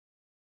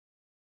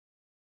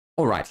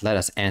All right, let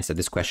us answer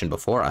this question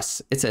before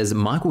us. It says,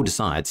 Michael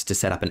decides to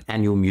set up an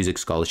annual music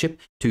scholarship.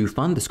 To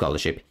fund the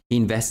scholarship, he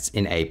invests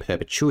in a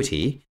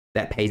perpetuity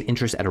that pays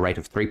interest at a rate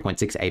of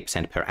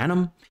 3.68% per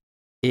annum.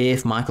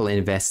 If Michael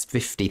invests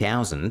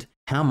 $50,000,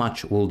 how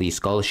much will the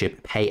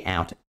scholarship pay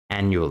out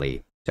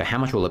annually? So how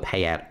much will it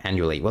pay out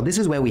annually? Well, this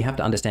is where we have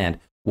to understand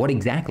what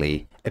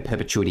exactly a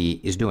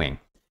perpetuity is doing.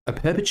 A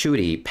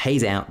perpetuity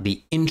pays out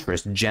the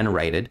interest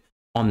generated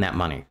on that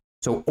money.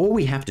 So all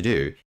we have to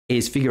do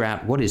is figure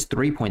out what is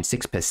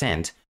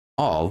 3.6%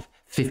 of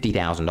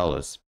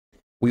 $50,000.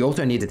 We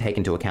also need to take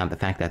into account the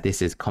fact that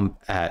this is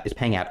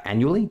paying out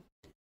annually.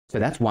 So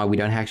that's why we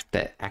don't have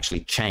to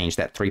actually change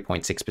that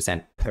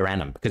 3.6% per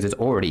annum, because it's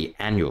already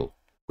annual.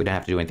 We don't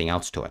have to do anything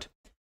else to it.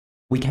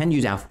 We can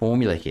use our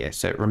formula here.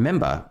 So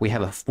remember, we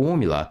have a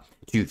formula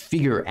to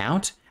figure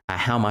out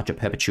how much a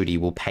perpetuity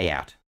will pay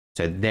out.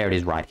 So there it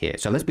is right here.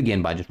 So let's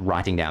begin by just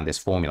writing down this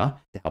formula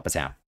to help us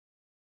out.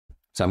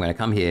 So I'm going to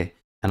come here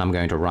and I'm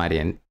going to write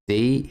in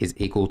D is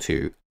equal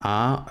to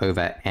R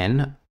over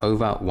N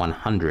over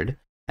 100.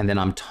 And then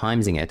I'm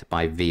timesing it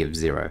by V of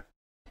 0.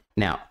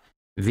 Now,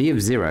 V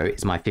of 0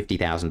 is my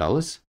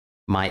 $50,000.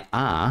 My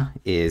R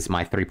is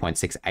my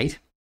 3.68.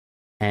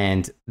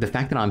 And the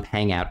fact that I'm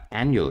paying out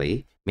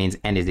annually means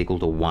N is equal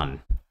to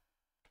 1.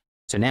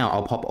 So now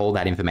I'll pop all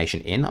that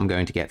information in. I'm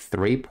going to get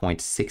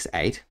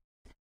 3.68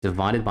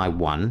 divided by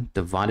 1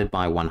 divided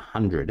by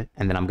 100.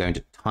 And then I'm going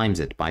to times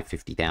it by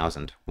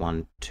 50,000.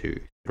 1,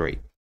 2, 3.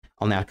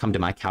 I'll now come to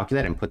my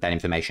calculator and put that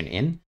information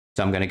in.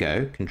 So I'm going to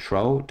go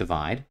Control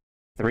divide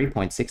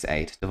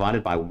 3.68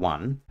 divided by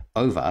 1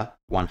 over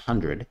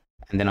 100.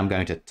 And then I'm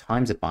going to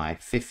times it by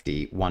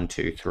 50, 1,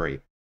 2, 3.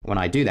 When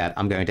I do that,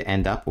 I'm going to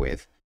end up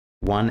with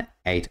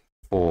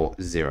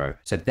 1840.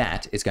 So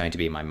that is going to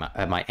be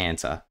my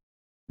answer,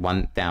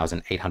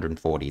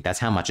 1,840. That's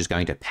how much is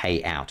going to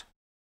pay out.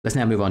 Let's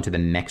now move on to the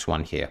next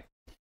one here.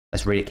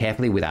 Let's read it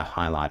carefully with our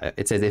highlighter.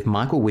 It says, if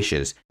Michael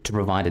wishes to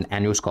provide an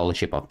annual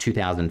scholarship of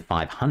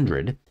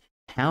 $2,500,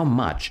 how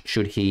much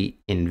should he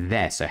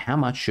invest? So how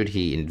much should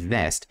he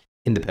invest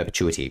in the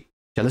perpetuity?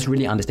 So let's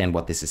really understand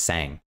what this is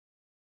saying.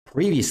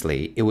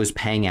 Previously, it was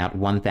paying out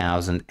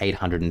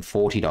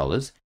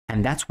 $1,840,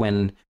 and that's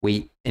when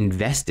we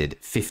invested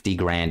 50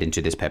 grand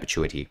into this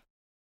perpetuity.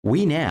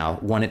 We now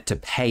want it to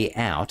pay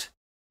out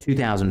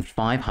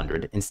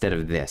 2,500 instead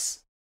of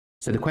this.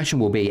 So the question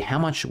will be, how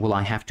much will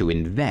I have to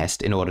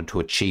invest in order to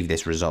achieve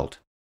this result?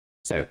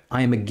 So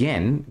I am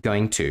again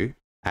going to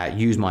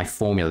use my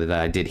formula that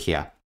I did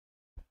here.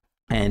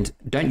 And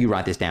don't you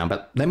write this down,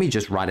 but let me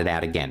just write it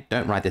out again.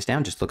 Don't write this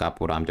down, just look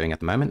up what I'm doing at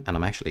the moment, and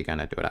I'm actually going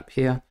to do it up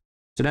here.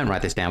 So don't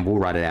write this down, we'll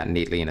write it out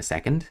neatly in a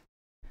second.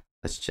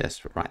 Let's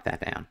just write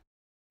that down.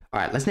 All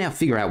right, let's now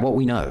figure out what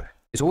we know.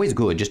 It's always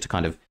good just to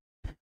kind of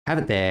have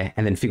it there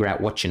and then figure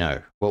out what you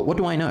know. Well, what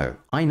do I know?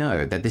 I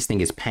know that this thing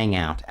is paying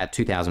out at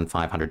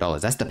 $2,500.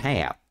 That's the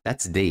payout.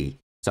 That's D.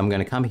 So I'm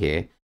going to come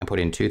here and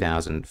put in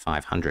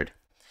 2,500.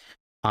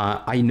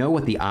 I know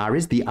what the R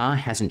is. The R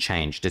hasn't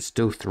changed. It's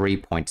still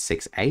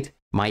 3.68.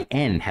 My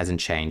N hasn't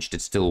changed.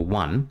 It's still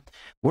 1.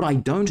 What I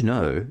don't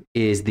know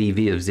is the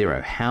V of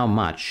 0. How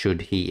much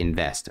should he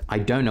invest? I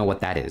don't know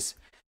what that is.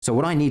 So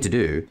what I need to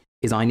do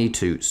is I need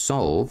to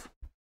solve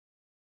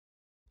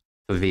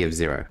for V of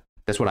 0.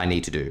 That's what I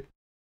need to do.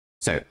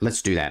 So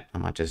let's do that. I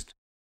might just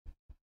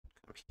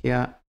come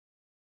here.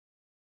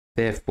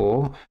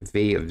 Therefore,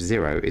 V of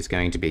 0 is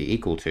going to be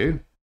equal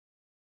to,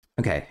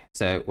 okay,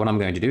 so what I'm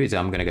going to do is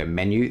I'm going to go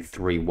menu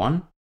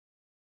 3.1.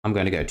 I'm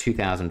going to go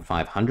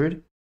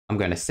 2,500. I'm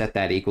going to set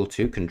that equal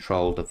to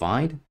Control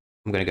divide.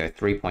 I'm going to go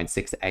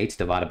 3.68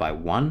 divided by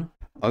 1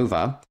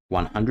 over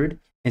 100.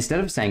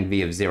 Instead of saying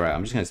V of 0,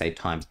 I'm just going to say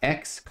times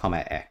X,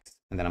 comma X.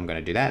 And then I'm going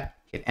to do that,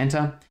 hit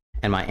enter.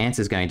 And my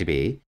answer is going to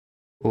be,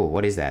 oh,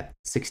 what is that?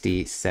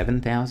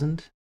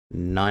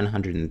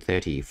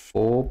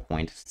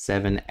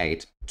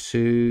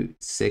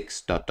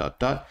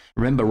 67,934.7826 ...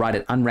 Remember, write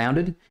it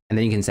unrounded, and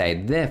then you can say,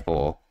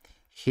 therefore,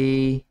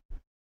 he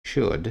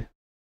should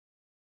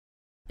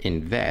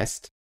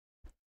invest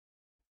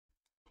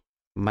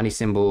money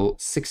symbol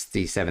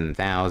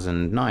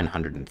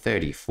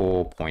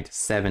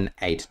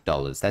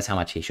 $67,934.78. That's how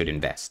much he should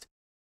invest.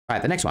 All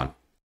right, the next one.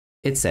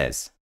 It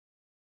says,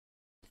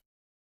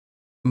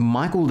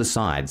 Michael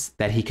decides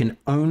that he can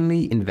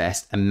only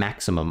invest a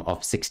maximum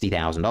of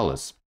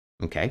 $60,000.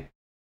 Okay.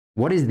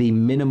 What is the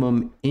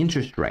minimum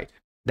interest rate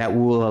that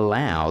will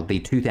allow the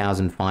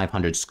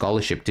 2,500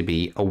 scholarship to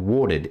be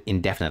awarded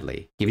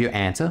indefinitely? Give your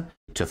answer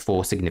to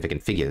 4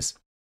 significant figures.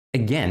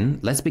 Again,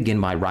 let's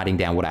begin by writing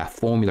down what our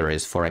formula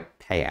is for a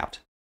payout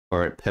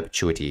or a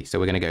perpetuity. So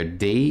we're going to go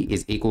D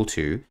is equal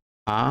to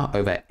R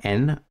over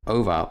N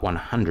over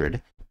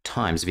 100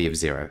 times V of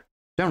 0.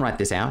 Don't write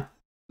this out.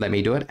 Let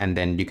me do it, and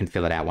then you can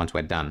fill it out once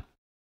we're done.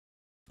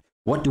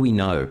 What do we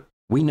know?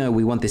 We know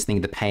we want this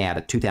thing to pay out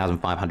at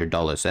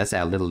 $2,500. So that's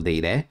our little d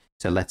there.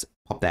 So let's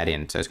pop that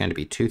in. So it's going to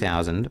be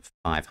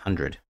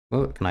 2,500.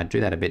 Well, can I do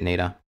that a bit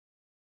neater?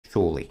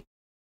 Surely.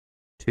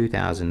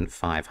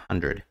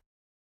 2,500.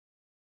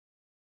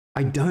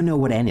 I don't know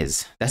what N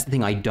is. That's the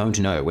thing I don't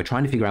know. We're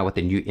trying to figure out what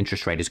the new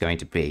interest rate is going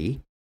to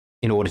be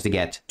in order to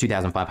get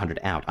 2,500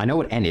 out. I know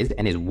what N is.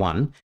 N is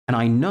 1. And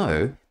I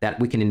know that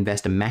we can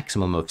invest a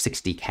maximum of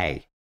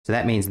 60K. So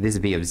that means this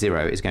V of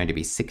 0 is going to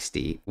be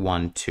 60,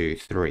 1, 2,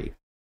 3.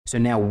 So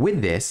now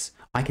with this,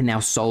 I can now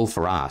solve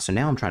for R. So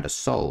now I'm trying to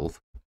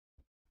solve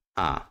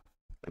R.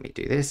 Let me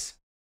do this.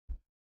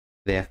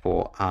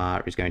 Therefore,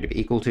 R is going to be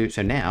equal to,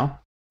 so now,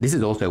 this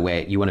is also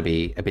where you want to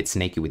be a bit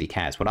sneaky with your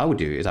CAS. What I would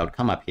do is I would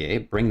come up here,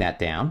 bring that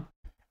down,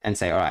 and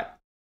say, all right,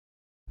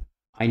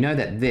 I know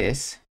that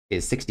this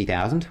is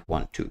 60,000,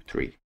 1, 2,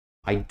 3.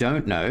 I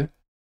don't know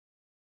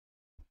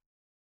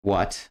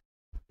what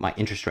my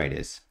interest rate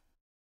is.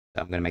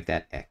 So I'm going to make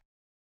that X.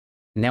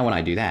 Now when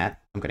I do that,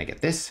 I'm going to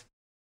get this.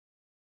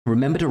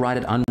 Remember to write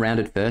it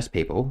unrounded first,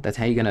 people. That's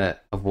how you're going to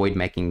avoid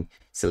making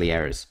silly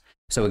errors.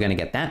 So we're going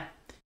to get that.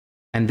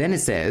 And then it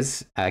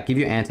says, give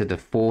your answer to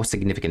 4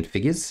 significant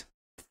figures.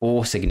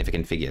 4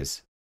 significant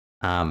figures.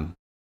 All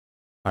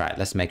right,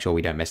 let's make sure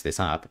we don't mess this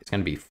up. It's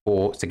going to be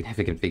 4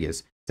 significant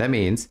figures. So that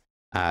means,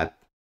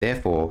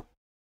 therefore,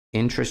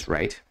 interest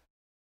rate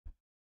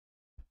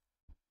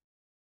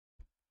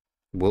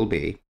will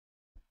be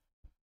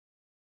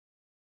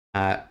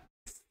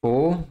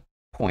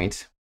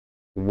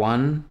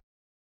 4.1.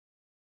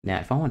 Now,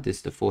 if I want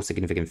this to 4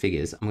 significant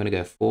figures, I'm going to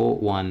go 4,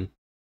 1.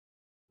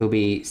 It'll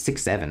be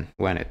 6, 7,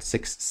 won't it?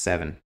 6,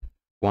 7.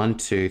 1,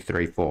 2,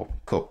 3, 4.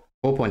 Cool.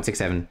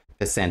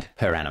 4.67%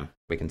 per annum,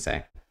 we can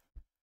say.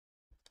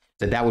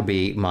 So that would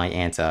be my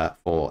answer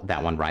for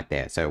that one right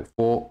there. So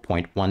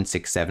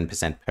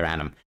 4.167% per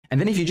annum. And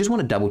then if you just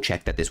want to double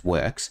check that this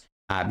works,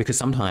 because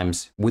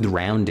sometimes with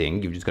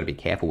rounding, you've just got to be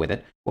careful with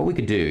it. What we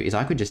could do is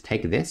I could just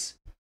take this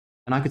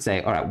and I could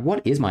say, all right,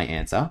 what is my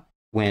answer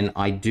when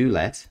I do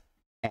let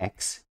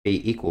X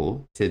be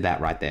equal to that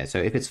right there? So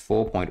if it's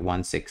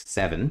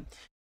 4.167,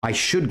 I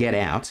should get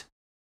out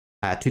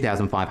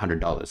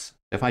 $2,500.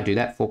 So if I do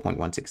that,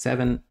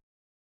 4.167,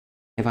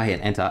 if I hit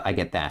enter, I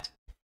get that.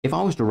 If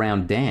I was to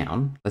round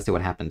down, let's see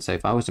what happens. So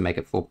if I was to make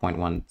it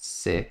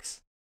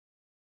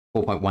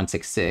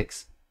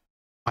 4.166,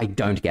 I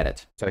don't get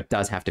it. So it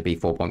does have to be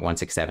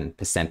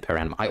 4.167% per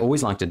annum. I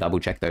always like to double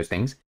check those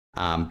things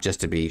just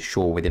to be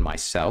sure within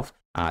myself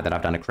that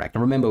I've done it correct.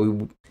 And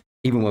remember,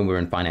 even when we're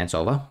in Finance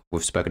Solver,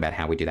 we've spoken about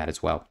how we do that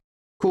as well.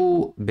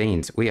 Cool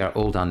beans. We are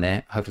all done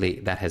there.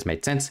 Hopefully that has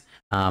made sense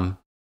and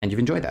you've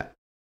enjoyed that.